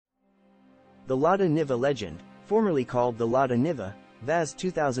The Lada Niva Legend, formerly called the Lada Niva, VAZ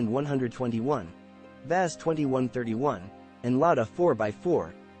 2121, VAZ 2131, and Lada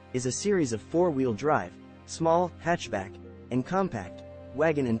 4x4, is a series of four-wheel drive, small, hatchback, and compact,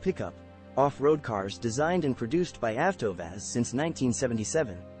 wagon and pickup, off-road cars designed and produced by AvtoVAZ since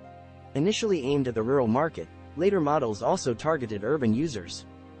 1977. Initially aimed at the rural market, later models also targeted urban users.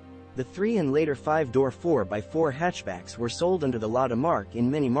 The 3 and later 5-door 4x4 hatchbacks were sold under the Lada mark in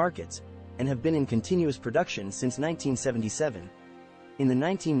many markets, and have been in continuous production since 1977. In the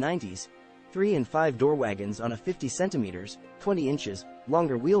 1990s, 3 and 5-door wagons on a 50 centimeters, 20 inches,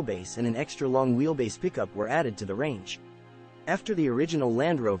 longer wheelbase and an extra-long wheelbase pickup were added to the range. After the original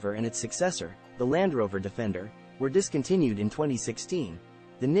Land Rover and its successor, the Land Rover Defender, were discontinued in 2016,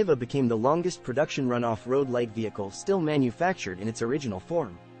 the Niva became the longest production-run off-road light vehicle still manufactured in its original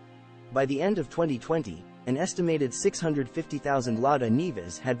form. By the end of 2020, an estimated 650,000 Lada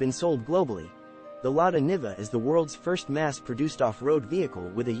Nivas had been sold globally. The Lada Niva is the world's first mass-produced off-road vehicle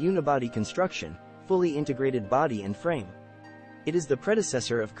with a unibody construction, fully integrated body and frame. It is the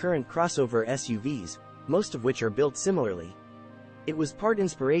predecessor of current crossover SUVs, most of which are built similarly. It was part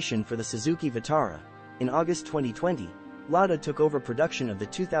inspiration for the Suzuki Vitara. In August 2020, Lada took over production of the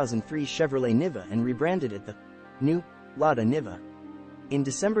 2003 Chevrolet Niva and rebranded it the new Lada Niva. In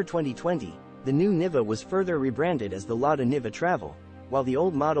December 2020, the new Niva was further rebranded as the Lada Niva Travel, while the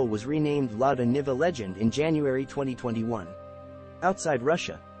old model was renamed Lada Niva Legend in January 2021. Outside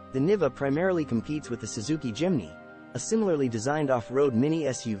Russia, the Niva primarily competes with the Suzuki Jimny, a similarly designed off-road mini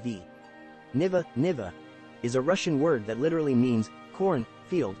SUV. Niva, is a Russian word that literally means corn,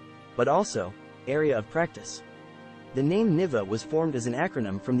 field, but also area of practice. The name Niva was formed as an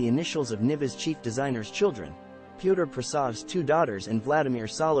acronym from the initials of Niva's chief designer's children, Pyotr Prasov's 2 daughters and Vladimir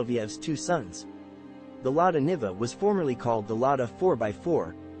Solovyev's 2 sons. The Lada Niva was formerly called the Lada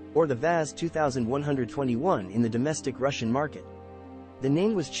 4x4, or the VAZ 2121 in the domestic Russian market. The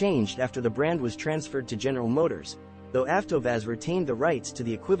name was changed after the brand was transferred to General Motors, though AvtoVAZ retained the rights to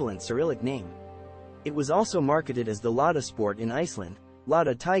the equivalent Cyrillic name. It was also marketed as the Lada Sport in Iceland,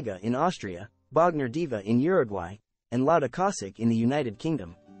 Lada Taiga in Austria, Bogner Diva in Uruguay, and Lada Kosik in the United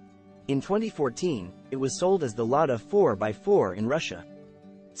Kingdom. In 2014, it was sold as the Lada 4x4 in Russia.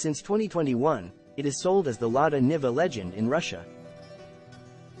 Since 2021, it is sold as the Lada Niva Legend in Russia.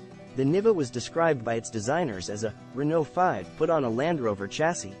 The Niva was described by its designers as a Renault 5 put on a Land Rover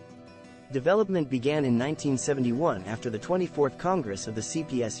chassis. Development began in 1971 after the 24th Congress of the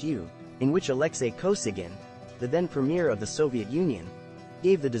CPSU, in which Alexei Kosygin, the then premier of the Soviet Union,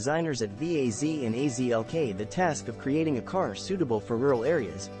 gave the designers at VAZ and AZLK the task of creating a car suitable for rural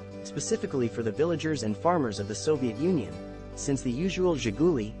areas, specifically for the villagers and farmers of the Soviet Union, since the usual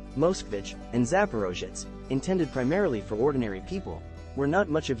Zhiguli, Moskvich, and Zaporozhets, intended primarily for ordinary people, were not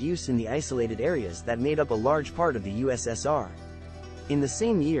much of use in the isolated areas that made up a large part of the USSR. In the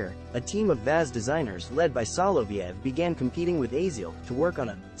same year, a team of VAZ designers led by Solovyev began competing with AZLK to work on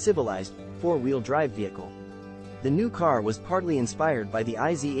a civilized, four-wheel drive vehicle. The new car was partly inspired by the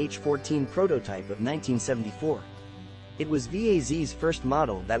IZH-14 prototype of 1974. It was VAZ's first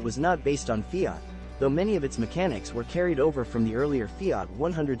model that was not based on Fiat, though many of its mechanics were carried over from the earlier Fiat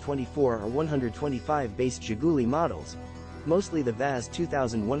 124 or 125-based Zhiguli models, mostly the VAZ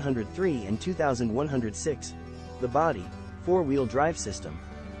 2103 and 2106. The body, four-wheel drive system,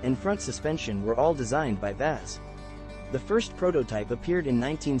 and front suspension were all designed by VAZ. The first prototype appeared in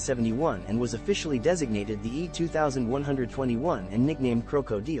 1971 and was officially designated the E2121 and nicknamed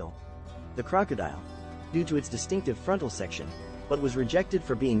Crocodile, the crocodile, due to its distinctive frontal section, but was rejected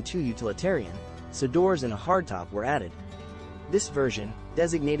for being too utilitarian, so doors and a hardtop were added. This version,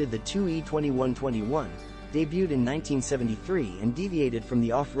 designated the 2E2121, debuted in 1973 and deviated from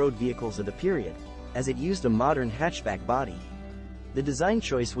the off-road vehicles of the period, as it used a modern hatchback body. The design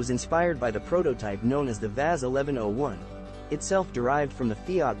choice was inspired by the prototype known as the VAZ 1101, itself derived from the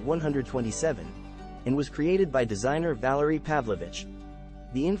Fiat 127, and was created by designer Valery Pavlovich.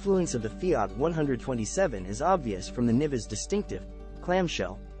 The influence of the Fiat 127 is obvious from the Niva's distinctive,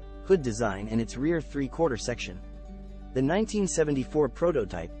 clamshell, hood design and its rear three-quarter section. The 1974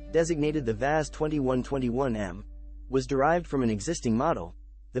 prototype, designated the VAZ 2121M, was derived from an existing model,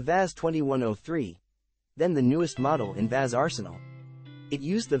 the VAZ 2103, then the newest model in VAZ arsenal. It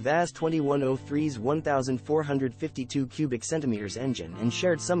used the VAZ 2103's 1,452 cubic centimeters engine and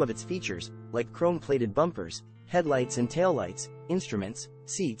shared some of its features, like chrome-plated bumpers, headlights and taillights, instruments,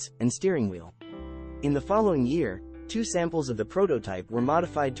 seats, and steering wheel. In the following year, 2 samples of the prototype were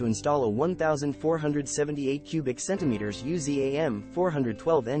modified to install a 1,478 cubic centimeters UZAM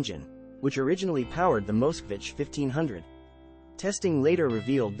 412 engine, which originally powered the Moskvich 1500. Testing later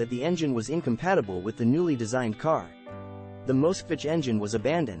revealed that the engine was incompatible with the newly designed car. The Moskvich engine was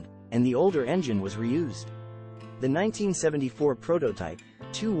abandoned, and the older engine was reused. The 1974 prototype,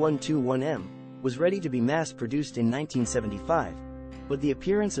 2121M, was ready to be mass-produced in 1975, but the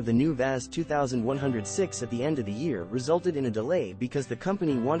appearance of the new VAZ 2106 at the end of the year resulted in a delay because the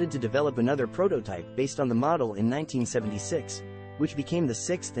company wanted to develop another prototype based on the model in 1976, which became the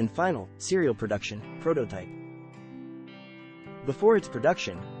sixth and final, serial production, prototype. Before its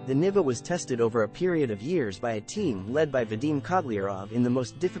production, the Niva was tested over a period of years by a team led by Vadim Kodlyarov in the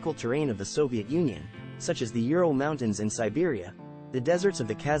most difficult terrain of the Soviet Union, such as the Ural Mountains in Siberia, the deserts of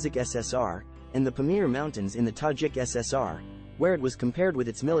the Kazakh SSR, and the Pamir Mountains in the Tajik SSR, where it was compared with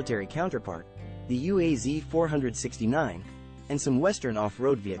its military counterpart, the UAZ 469, and some Western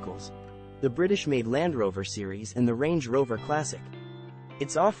off-road vehicles, the British-made Land Rover series and the Range Rover Classic.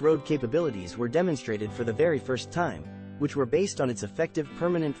 Its off-road capabilities were demonstrated for the very first time, which were based on its effective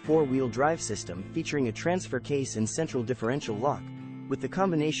permanent four-wheel drive system featuring a transfer case and central differential lock, with the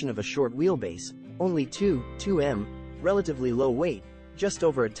combination of a short wheelbase, only 2m, relatively low weight, just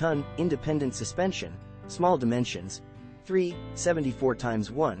over a ton, independent suspension, small dimensions,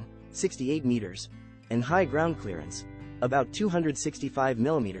 374x1, 68 meters, and high ground clearance, about 265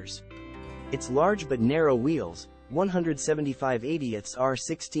 millimeters. Its large but narrow wheels, 175/80ths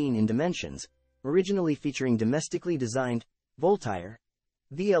R16 in dimensions, originally featuring domestically designed, Voltire,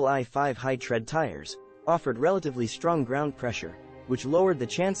 VLI-5 high-tread tires, offered relatively strong ground pressure, which lowered the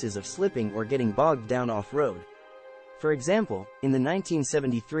chances of slipping or getting bogged down off-road. For example, in the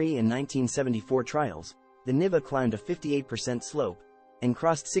 1973 and 1974 trials, the Niva climbed a 58% slope, and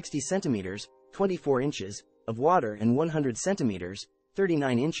crossed 60 centimeters, 24 inches, of water and 100 centimeters,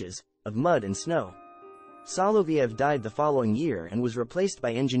 39 inches, of mud and snow. Soloviev died the following year and was replaced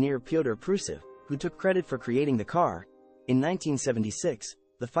by engineer Pyotr Prusev, who took credit for creating the car. In 1976,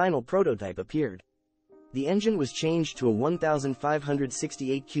 the final prototype appeared. The engine was changed to a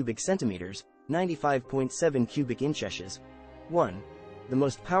 1,568 cubic centimeters, 95.7 cubic inches. 1. The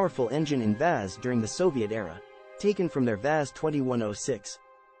most powerful engine in VAZ during the Soviet era, taken from their VAZ 2106,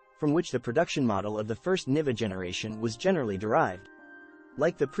 from which the production model of the first Niva generation was generally derived.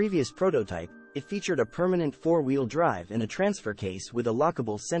 Like the previous prototype, it featured a permanent four-wheel drive and a transfer case with a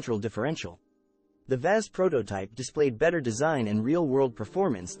lockable central differential. The VAZ prototype displayed better design and real-world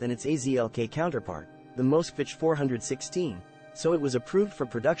performance than its AZLK counterpart, the Moskvich 416, so it was approved for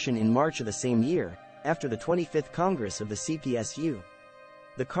production in March of the same year, after the 25th Congress of the CPSU.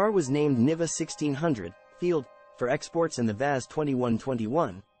 The car was named Niva 1600, Field, for exports and the VAZ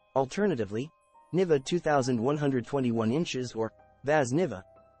 2121, alternatively, Niva 2121 inches or VAZ Niva,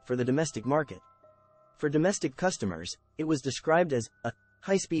 for the domestic market. For domestic customers, it was described as a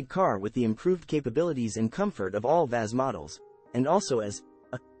high-speed car with the improved capabilities and comfort of all VAZ models, and also as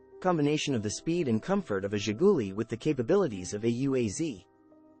a combination of the speed and comfort of a Zhiguli with the capabilities of a UAZ.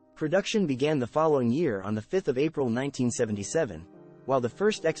 Production began the following year on the 5th of April 1977, while the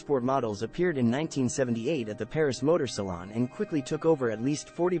first export models appeared in 1978 at the Paris Motor Salon and quickly took over at least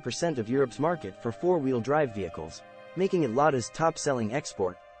 40% of Europe's market for four-wheel drive vehicles, making it Lada's top-selling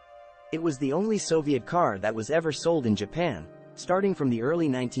export. It was the only Soviet car that was ever sold in Japan, starting from the early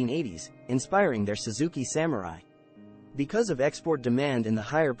 1980s, inspiring their Suzuki Samurai. Because of export demand and the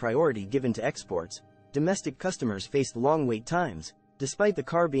higher priority given to exports, domestic customers faced long wait times, despite the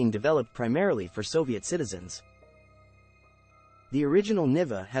car being developed primarily for Soviet citizens. The original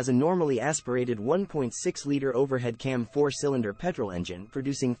Niva has a normally aspirated 1.6-liter overhead cam 4-cylinder petrol engine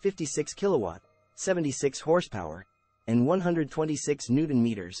producing 56 kilowatt, 76 horsepower, and 126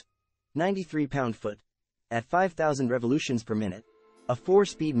 Newton-meters, 93 pound-foot, at 5,000 revolutions per minute, a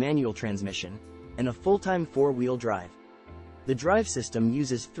 4-speed manual transmission, and a full-time four-wheel drive. The drive system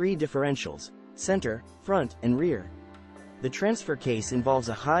uses 3 differentials, center, front, and rear. The transfer case involves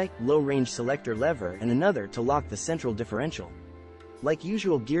a high, low-range selector lever and another to lock the central differential. Like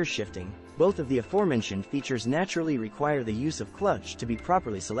usual gear shifting, both of the aforementioned features naturally require the use of clutch to be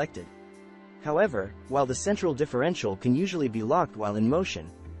properly selected. However, while the central differential can usually be locked while in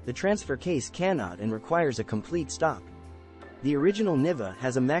motion, the transfer case cannot and requires a complete stop. The original Niva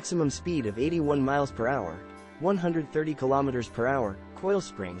has a maximum speed of 81 miles per hour, 130 kilometers per hour. Coil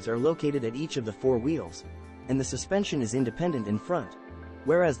springs are located at each of the 4 wheels, and the suspension is independent in front,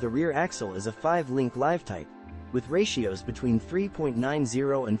 whereas the rear axle is a 5-link live type, with ratios between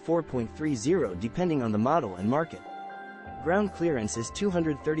 3.90 and 4.30 depending on the model and market. Ground clearance is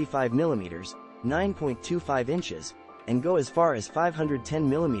 235 millimeters, 9.25 inches, and go as far as 510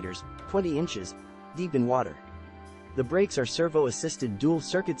 millimeters, 20 inches, deep in water. The brakes are servo-assisted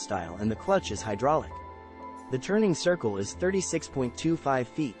dual-circuit style and the clutch is hydraulic. The turning circle is 36.25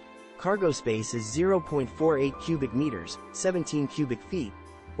 feet. Cargo space is 0.48 cubic meters, 17 cubic feet,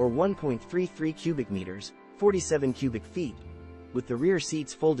 or 1.33 cubic meters, 47 cubic feet, with the rear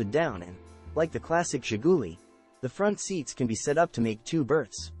seats folded down and, like the classic Zhiguli, the front seats can be set up to make 2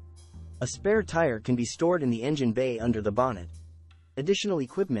 berths. A spare tire can be stored in the engine bay under the bonnet. Additional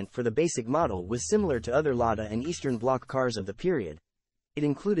equipment for the basic model was similar to other Lada and Eastern Bloc cars of the period. It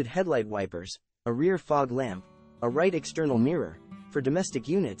included headlight wipers, a rear fog lamp, a right external mirror, for domestic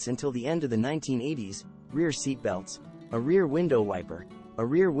units until the end of the 1980s, rear seat belts, a rear window wiper, a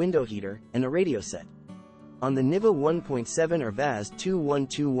rear window heater, and a radio set. On the Niva 1.7 or VAZ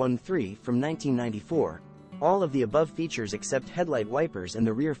 21213 from 1994, all of the above features except headlight wipers and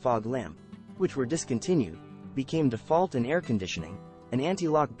the rear fog lamp, which were discontinued, became default, and air conditioning, an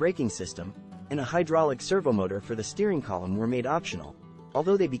anti-lock braking system, and a hydraulic servomotor for the steering column were made optional,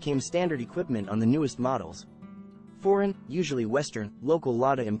 although they became standard equipment on the newest models. Foreign, usually Western, local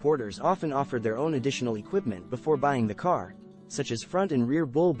Lada importers often offered their own additional equipment before buying the car, such as front and rear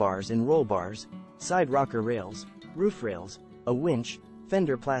bull bars and roll bars, side rocker rails, roof rails, a winch,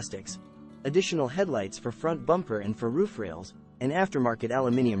 fender plastics, additional headlights for front bumper and for roof rails, and aftermarket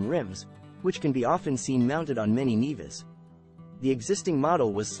aluminium rims, which can be often seen mounted on many Nivas. The existing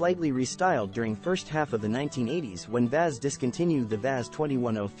model was slightly restyled during first half of the 1980s when VAZ discontinued the VAZ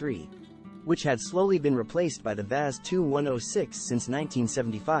 2103, which had slowly been replaced by the VAZ 2106 since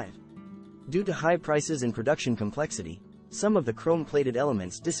 1975. Due to high prices and production complexity, some of the chrome-plated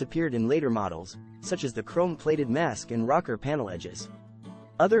elements disappeared in later models, such as the chrome-plated mask and rocker panel edges.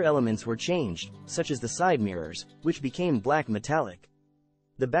 Other elements were changed, such as the side mirrors, which became black metallic.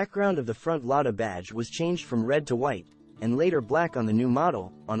 The background of the front Lada badge was changed from red to white, and later black on the new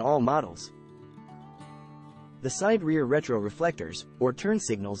model, on all models. The side rear retro reflectors, or turn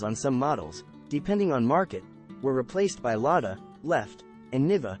signals on some models, depending on market, were replaced by Lada, left, and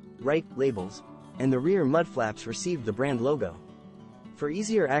Niva, right, labels, and the rear mud flaps received the brand logo. For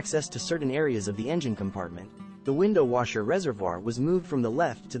easier access to certain areas of the engine compartment, the window washer reservoir was moved from the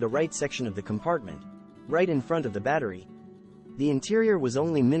left to the right section of the compartment, right in front of the battery. The interior was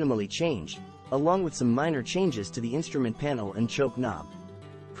only minimally changed, along with some minor changes to the instrument panel and choke knob.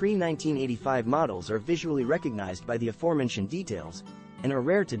 Pre-1985 models are visually recognized by the aforementioned details, and are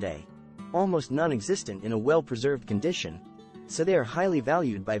rare today, almost non-existent in a well-preserved condition, so they are highly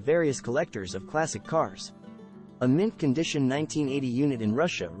valued by various collectors of classic cars. A mint-condition 1980 unit in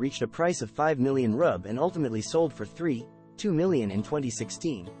Russia reached a price of 5 million rub and ultimately sold for 3.2 million in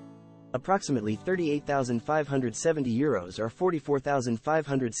 2016. Approximately €38,570 or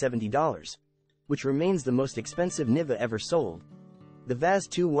 $44,570, which remains the most expensive Niva ever sold. The VAZ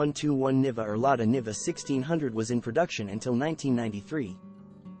 2121 Niva or Lada Niva 1600 was in production until 1993.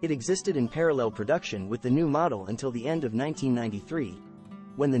 It existed in parallel production with the new model until the end of 1993,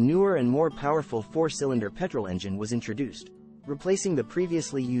 when the newer and more powerful 4-cylinder petrol engine was introduced, replacing the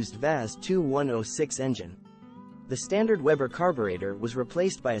previously used VAZ 2106 engine. The standard Weber carburetor was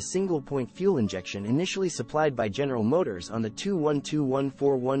replaced by a single-point fuel injection initially supplied by General Motors on the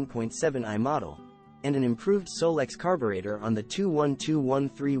 212141.7i model, and an improved Solex carburetor on the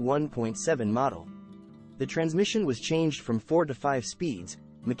 212131.7 model. The transmission was changed from 4 to 5 speeds,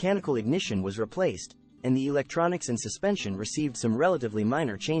 mechanical ignition was replaced, and the electronics and suspension received some relatively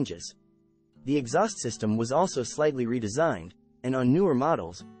minor changes. The exhaust system was also slightly redesigned, and on newer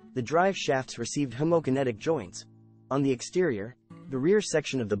models, the drive shafts received homokinetic joints. On the exterior, the rear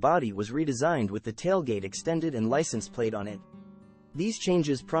section of the body was redesigned with the tailgate extended and license plate on it. These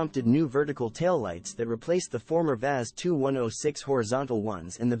changes prompted new vertical taillights that replaced the former VAZ 2106 horizontal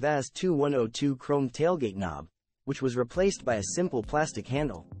ones and the VAZ 2102 chrome tailgate knob, which was replaced by a simple plastic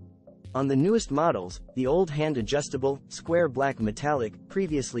handle. On the newest models, the old hand-adjustable, square black metallic,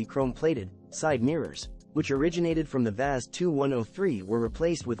 previously chrome-plated, side mirrors, which originated from the VAZ 2103 were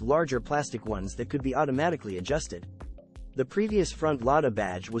replaced with larger plastic ones that could be automatically adjusted. The previous front Lada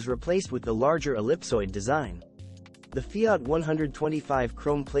badge was replaced with the larger ellipsoid design. The Fiat 125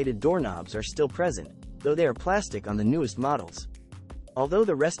 chrome-plated doorknobs are still present, though they are plastic on the newest models. Although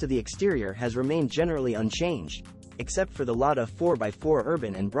the rest of the exterior has remained generally unchanged, except for the Lada 4x4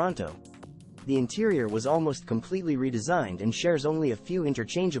 Urban and Bronto, the interior was almost completely redesigned and shares only a few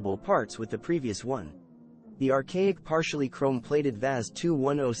interchangeable parts with the previous one. The archaic partially chrome-plated VAZ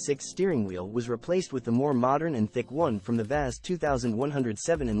 2106 steering wheel was replaced with the more modern and thick one from the VAZ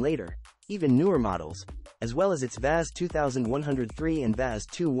 2107 and later, even newer models, as well as its VAZ 2103 and VAZ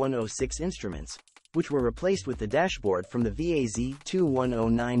 2106 instruments, which were replaced with the dashboard from the VAZ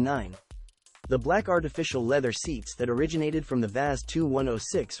 21099. The black artificial leather seats that originated from the VAZ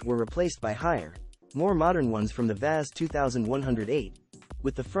 2106 were replaced by higher, more modern ones from the VAZ 2108,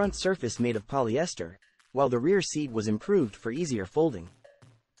 with the front surface made of polyester, while the rear seat was improved for easier folding.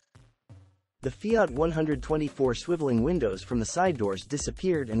 The Fiat 124 swiveling windows from the side doors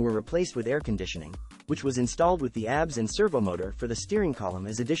disappeared and were replaced with air conditioning, which was installed with the AvtoVAZ and servomotor for the steering column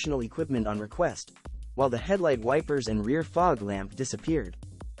as additional equipment on request, while the headlight wipers and rear fog lamp disappeared.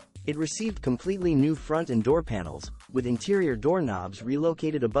 It received completely new front and door panels, with interior doorknobs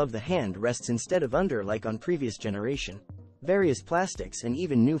relocated above the hand rests instead of under like on previous generation, various plastics and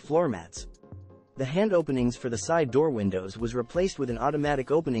even new floor mats. The hand openings for the side door windows was replaced with an automatic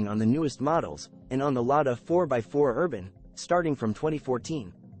opening on the newest models, and on the Lada 4x4 Urban, starting from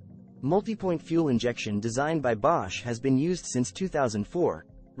 2014. Multi-point fuel injection designed by Bosch has been used since 2004,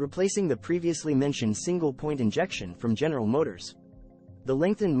 replacing the previously mentioned single-point injection from General Motors. The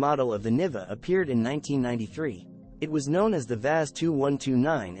lengthened model of the Niva appeared in 1993. It was known as the VAZ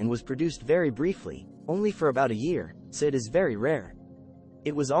 2129 and was produced very briefly, only for about a year, so it is very rare.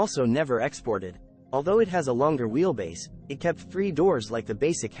 It was also never exported. Although it has a longer wheelbase, it kept 3 doors like the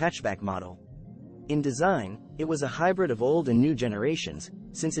basic hatchback model. In design, it was a hybrid of old and new generations,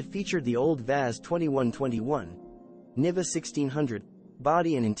 since it featured the old VAZ 2121, Niva 1600,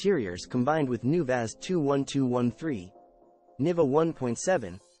 body and interiors combined with new VAZ 21213, Niva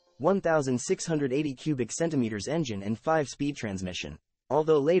 1.7, 1,680 cubic centimeters engine and 5-speed transmission,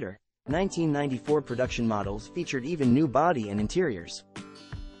 although later, 1994 production models featured even new body and interiors.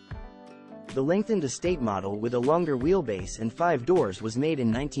 The lengthened estate model with a longer wheelbase and 5 doors was made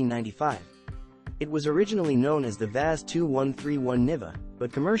in 1995. It was originally known as the VAZ 2131 Niva,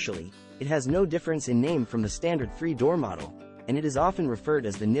 but commercially, it has no difference in name from the standard 3-door model, and it is often referred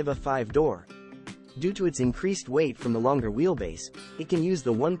as the Niva 5-door. Due to its increased weight from the longer wheelbase, it can use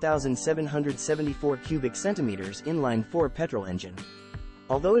the 1,774 cubic centimeters inline-4 petrol engine.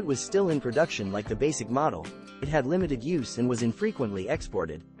 Although it was still in production like the basic model, it had limited use and was infrequently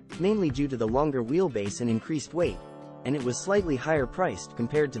exported, mainly due to the longer wheelbase and increased weight, and it was slightly higher priced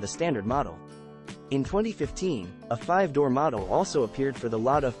compared to the standard model. In 2015, a 5-door model also appeared for the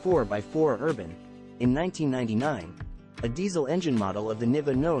Lada 4x4 Urban. In 1999, a diesel engine model of the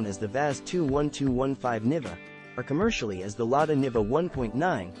Niva known as the VAZ 21215 Niva, or commercially as the Lada Niva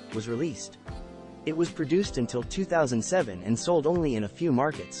 1.9, was released. It was produced until 2007 and sold only in a few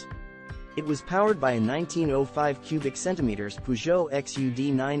markets. It was powered by a 1905 cubic centimeters Peugeot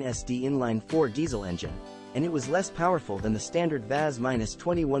XUD9SD inline-4 diesel engine, and it was less powerful than the standard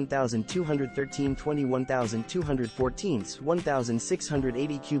VAZ-21213 21214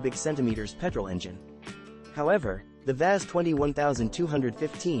 1,680 cubic centimeters petrol engine. However, the VAZ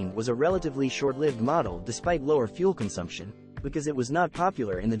 21215 was a relatively short-lived model despite lower fuel consumption, because it was not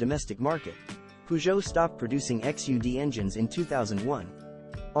popular in the domestic market. Peugeot stopped producing XUD engines in 2001.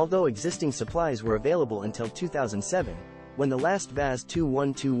 Although existing supplies were available until 2007, when the last VAZ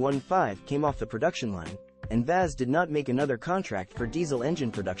 21215 came off the production line, and VAZ did not make another contract for diesel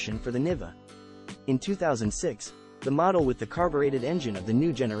engine production for the Niva. In 2006, the model with the carbureted engine of the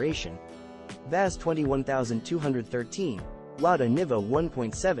new generation, VAZ 21213, Lada Niva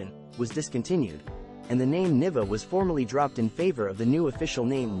 1.7, was discontinued, and the name Niva was formally dropped in favor of the new official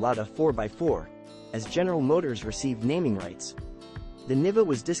name Lada 4x4, as General Motors received naming rights. The Niva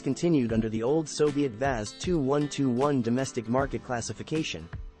was discontinued under the old Soviet VAZ 2121 domestic market classification.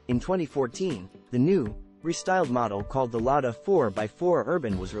 In 2014, the new, restyled model called the Lada 4x4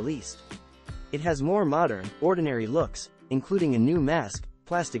 Urban was released. It has more modern, ordinary looks, including a new mask,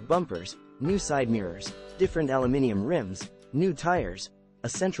 plastic bumpers, new side mirrors, different aluminium rims, new tires, a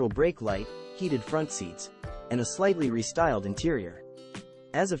central brake light, heated front seats, and a slightly restyled interior.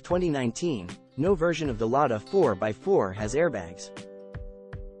 As of 2019, no version of the Lada 4x4 has airbags.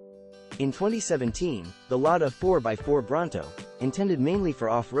 In 2017, the Lada 4x4 Bronto, intended mainly for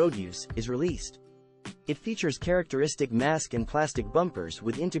off-road use, is released. It features characteristic mask and plastic bumpers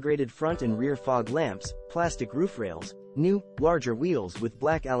with integrated front and rear fog lamps, plastic roof rails, new, larger wheels with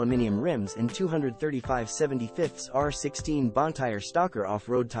black aluminium rims and 235/75 R16 Bontire Stalker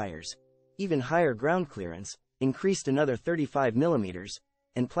off-road tires, even higher ground clearance, increased another 35 mm,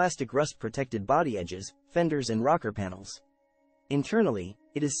 and plastic rust-protected body edges, fenders and rocker panels. Internally,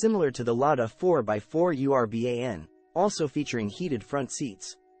 it is similar to the Lada 4x4 Urban, also featuring heated front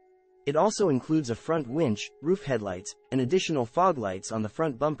seats. It also includes a front winch, roof headlights, and additional fog lights on the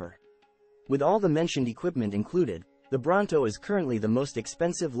front bumper. With all the mentioned equipment included, the Bronto is currently the most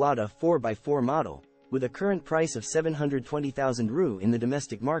expensive Lada 4x4 model, with a current price of 720,000 Ru in the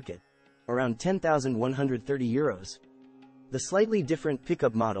domestic market, around 10,130 euros. The slightly different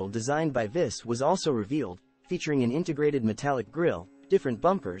pickup model designed by VIS was also revealed, featuring an integrated metallic grille, different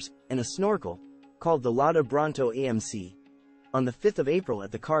bumpers, and a snorkel, called the Lada Bronto AMC. On the 5th of April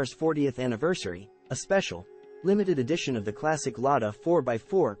at the car's 40th anniversary, a special, limited edition of the classic Lada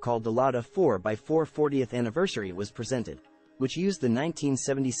 4x4 called the Lada 4x4 40th anniversary was presented, which used the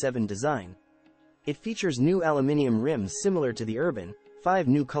 1977 design. It features new aluminium rims similar to the Urban, 5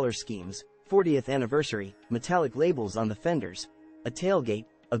 new color schemes, 40th anniversary, metallic labels on the fenders, a tailgate,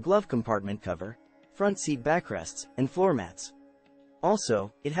 a glove compartment cover, front seat backrests, and floor mats.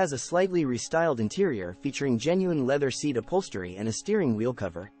 Also, it has a slightly restyled interior featuring genuine leather seat upholstery and a steering wheel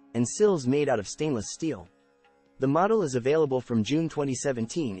cover, and sills made out of stainless steel. The model is available from June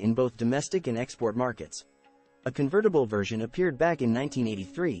 2017 in both domestic and export markets. A convertible version appeared back in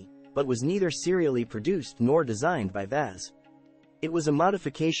 1983, but was neither serially produced nor designed by VAZ. It was a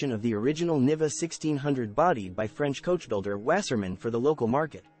modification of the original Niva 1600 bodied by French coachbuilder Wasserman for the local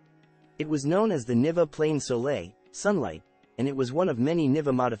market. It was known as the Niva Plain Soleil, Sunlight, and it was one of many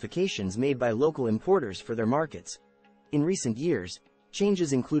Niva modifications made by local importers for their markets. In recent years,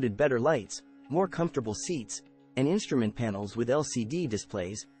 changes included better lights, more comfortable seats, and instrument panels with LCD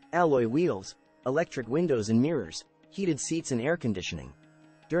displays, alloy wheels, electric windows and mirrors, heated seats and air conditioning.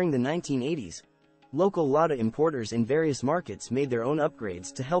 During the 1980s, local Lada importers in various markets made their own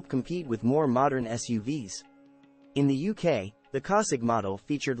upgrades to help compete with more modern SUVs. In the UK, the Cossack model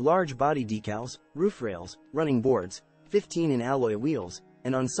featured large body decals, roof rails, running boards, 15-in alloy wheels,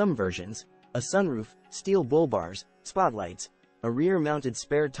 and on some versions, a sunroof, steel bull bars, spotlights, a rear-mounted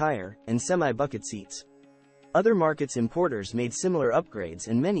spare tire, and semi-bucket seats. Other markets' importers made similar upgrades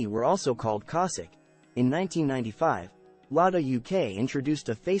and many were also called Cossack. In 1995, Lada UK introduced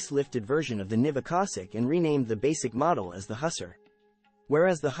a facelifted version of the Niva Cossack and renamed the basic model as the Hussar.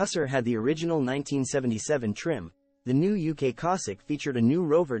 Whereas the Hussar had the original 1977 trim, the new UK Cossack featured a new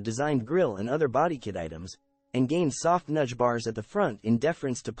Rover-designed grille and other body kit items, and gained soft nudge bars at the front in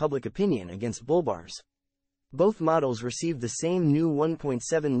deference to public opinion against bull bars. Both models received the same new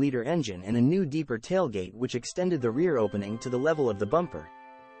 1.7-liter engine and a new deeper tailgate which extended the rear opening to the level of the bumper,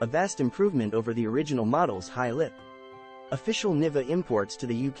 a vast improvement over the original model's high lip. Official Niva imports to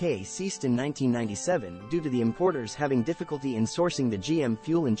the UK ceased in 1997 due to the importers having difficulty in sourcing the GM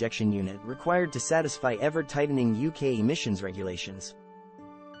fuel injection unit required to satisfy ever-tightening UK emissions regulations.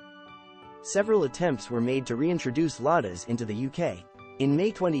 Several attempts were made to reintroduce Ladas into the UK. In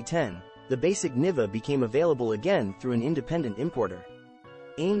May 2010, the basic Niva became available again through an independent importer.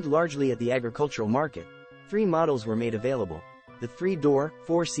 Aimed largely at the agricultural market, 3 models were made available: the 3-door,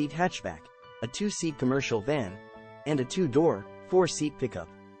 4-seat hatchback, a 2-seat commercial van, and a 2-door, 4-seat pickup.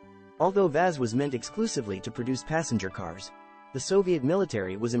 Although VAZ was meant exclusively to produce passenger cars, the Soviet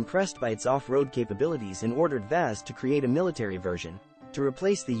military was impressed by its off-road capabilities and ordered VAZ to create a military version, to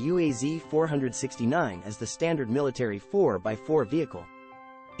replace the UAZ 469 as the standard military 4x4 vehicle.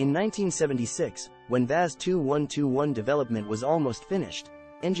 In 1976, when VAZ 2121 development was almost finished,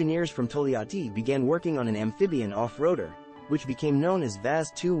 engineers from Togliatti began working on an amphibian off-roader, which became known as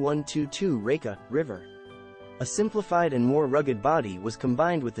VAZ 2122 Reka, River. A simplified and more rugged body was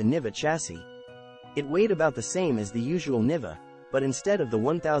combined with the Niva chassis. It weighed about the same as the usual Niva, but instead of the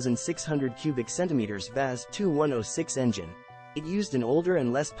 1,600 cubic centimeters VAZ 2106 engine, it used an older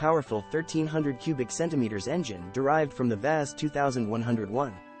and less powerful 1,300 cubic centimeters engine derived from the VAZ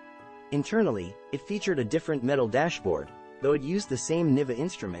 2101. Internally, it featured a different metal dashboard, though it used the same Niva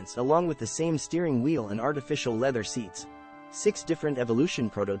instruments along with the same steering wheel and artificial leather seats. 6 different Evolution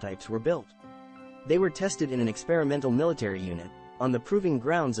prototypes were built. They were tested in an experimental military unit, on the proving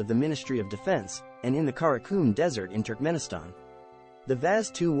grounds of the Ministry of Defense, and in the Karakum Desert in Turkmenistan. The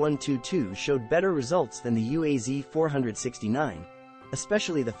VAZ 2122 showed better results than the UAZ 469,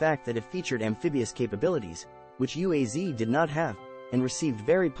 especially the fact that it featured amphibious capabilities, which UAZ did not have, and received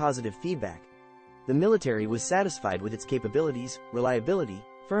very positive feedback. The military was satisfied with its capabilities, reliability,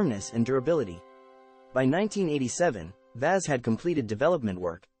 firmness and durability. By 1987, VAZ had completed development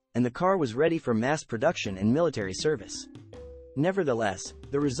work, and the car was ready for mass production and military service. Nevertheless,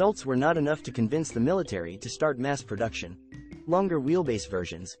 the results were not enough to convince the military to start mass production. Longer wheelbase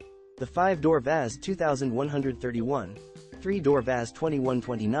versions, the 5-door VAZ 2131, 3-door VAZ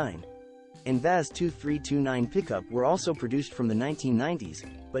 2129, and VAZ 2329 pickup were also produced from the 1990s,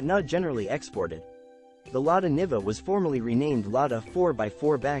 but not generally exported. The Lada Niva was formally renamed Lada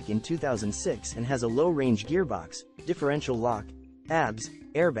 4x4 back in 2006 and has a low-range gearbox, differential lock, ABS,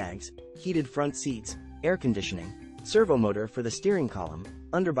 airbags, heated front seats, air conditioning, servomotor for the steering column,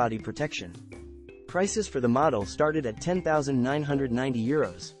 underbody protection. Prices for the model started at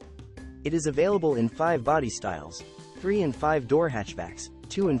 €10,990. It is available in 5 body styles: 3 and 5-door hatchbacks,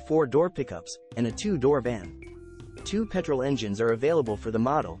 2 and 4-door pickups, and a 2-door van. 2 petrol engines are available for the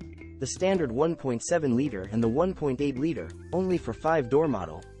model, the standard 1.7-liter and the 1.8-liter, only for 5-door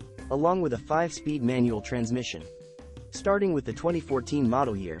model, along with a 5-speed manual transmission. Starting with the 2014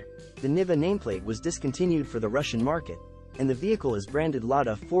 model year, the Niva nameplate was discontinued for the Russian market, and the vehicle is branded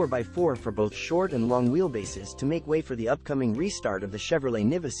Lada 4x4 for both short and long wheelbases to make way for the upcoming restart of the Chevrolet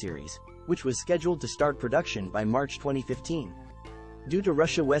Niva series, which was scheduled to start production by March 2015. Due to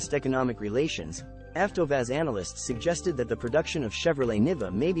Russia-West economic relations, AvtoVAZ analysts suggested that the production of Chevrolet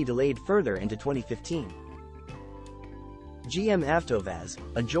Niva may be delayed further into 2015. GM AvtoVAZ,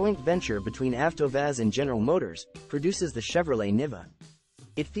 a joint venture between AvtoVAZ and General Motors, produces the Chevrolet Niva.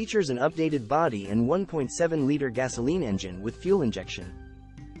 It features an updated body and 1.7-liter gasoline engine with fuel injection.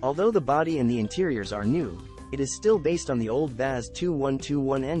 Although the body and the interiors are new, it is still based on the old VAZ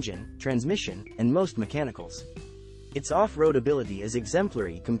 2121 engine, transmission, and most mechanicals. Its off-road ability is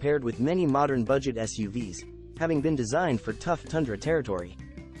exemplary compared with many modern budget SUVs, having been designed for tough tundra territory.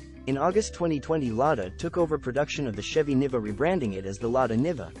 In August 2020, Lada took over production of the Chevy Niva, rebranding it as the Lada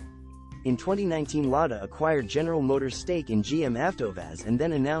Niva. In 2019, Lada acquired General Motors' stake in GM AvtoVAZ and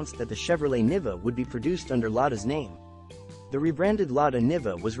then announced that the Chevrolet Niva would be produced under Lada's name. The rebranded Lada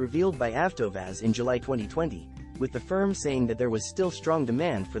Niva was revealed by AvtoVAZ in July 2020, with the firm saying that there was still strong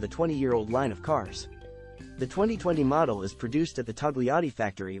demand for the 20-year-old line of cars. The 2020 model is produced at the Togliatti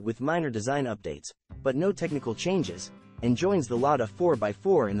factory with minor design updates, but no technical changes, and joins the Lada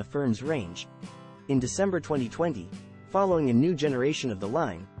 4x4 in the firm's range. In December 2020, following a new generation of the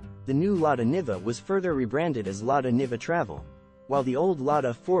line, the new Lada Niva was further rebranded as Lada Niva Travel, while the old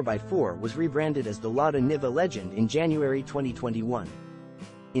Lada 4x4 was rebranded as the Lada Niva Legend in January 2021.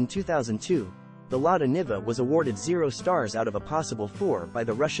 In 2002, the Lada Niva was awarded 0 stars out of a possible 4 by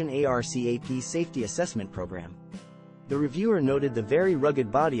the Russian ARCAP Safety Assessment Program. The reviewer noted the very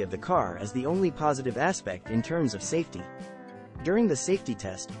rugged body of the car as the only positive aspect in terms of safety. During the safety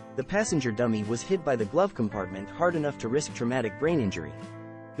test, the passenger dummy was hit by the glove compartment hard enough to risk traumatic brain injury.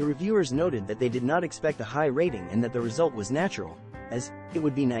 The reviewers noted that they did not expect a high rating and that the result was natural, as it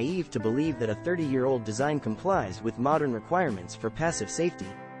would be naive to believe that a 30-year-old design complies with modern requirements for passive safety.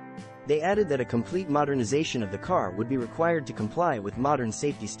 They added that a complete modernization of the car would be required to comply with modern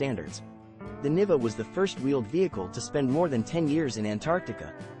safety standards. The Niva was the first wheeled vehicle to spend more than 10 years in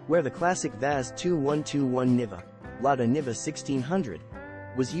Antarctica, where the classic VAZ 2121 Niva, Lada Niva 1600,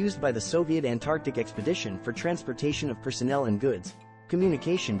 was used by the Soviet Antarctic expedition for transportation of personnel and goods,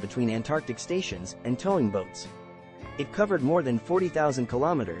 communication between Antarctic stations, and towing boats. It covered more than 40,000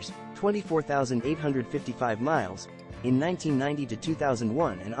 kilometers, 24,855 miles, in 1990 to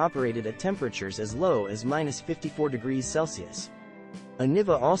 2001 and operated at temperatures as low as -54 degrees Celsius. A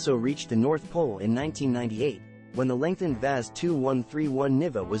Niva also reached the North Pole in 1998, when the lengthened VAZ 2131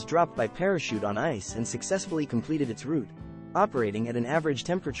 Niva was dropped by parachute on ice and successfully completed its route, operating at an average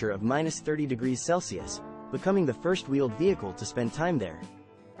temperature of -30 degrees Celsius, becoming the first wheeled vehicle to spend time there.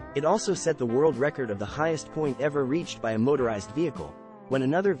 It also set the world record of the highest point ever reached by a motorized vehicle, when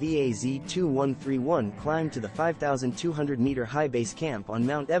another VAZ 2131 climbed to the 5,200-meter high base camp on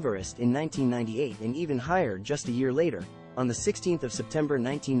Mount Everest in 1998 and even higher just a year later, on the 16th of September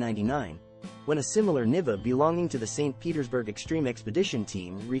 1999, when a similar Niva belonging to the St. Petersburg Extreme Expedition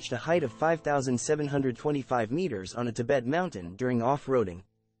Team reached a height of 5,725 meters on a Tibet mountain during off-roading.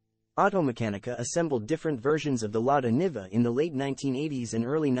 Automechanica assembled different versions of the Lada Niva in the late 1980s and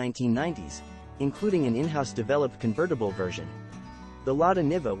early 1990s, including an in-house developed convertible version. The Lada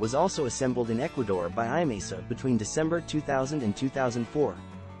Niva was also assembled in Ecuador by IMESA between December 2000 and 2004.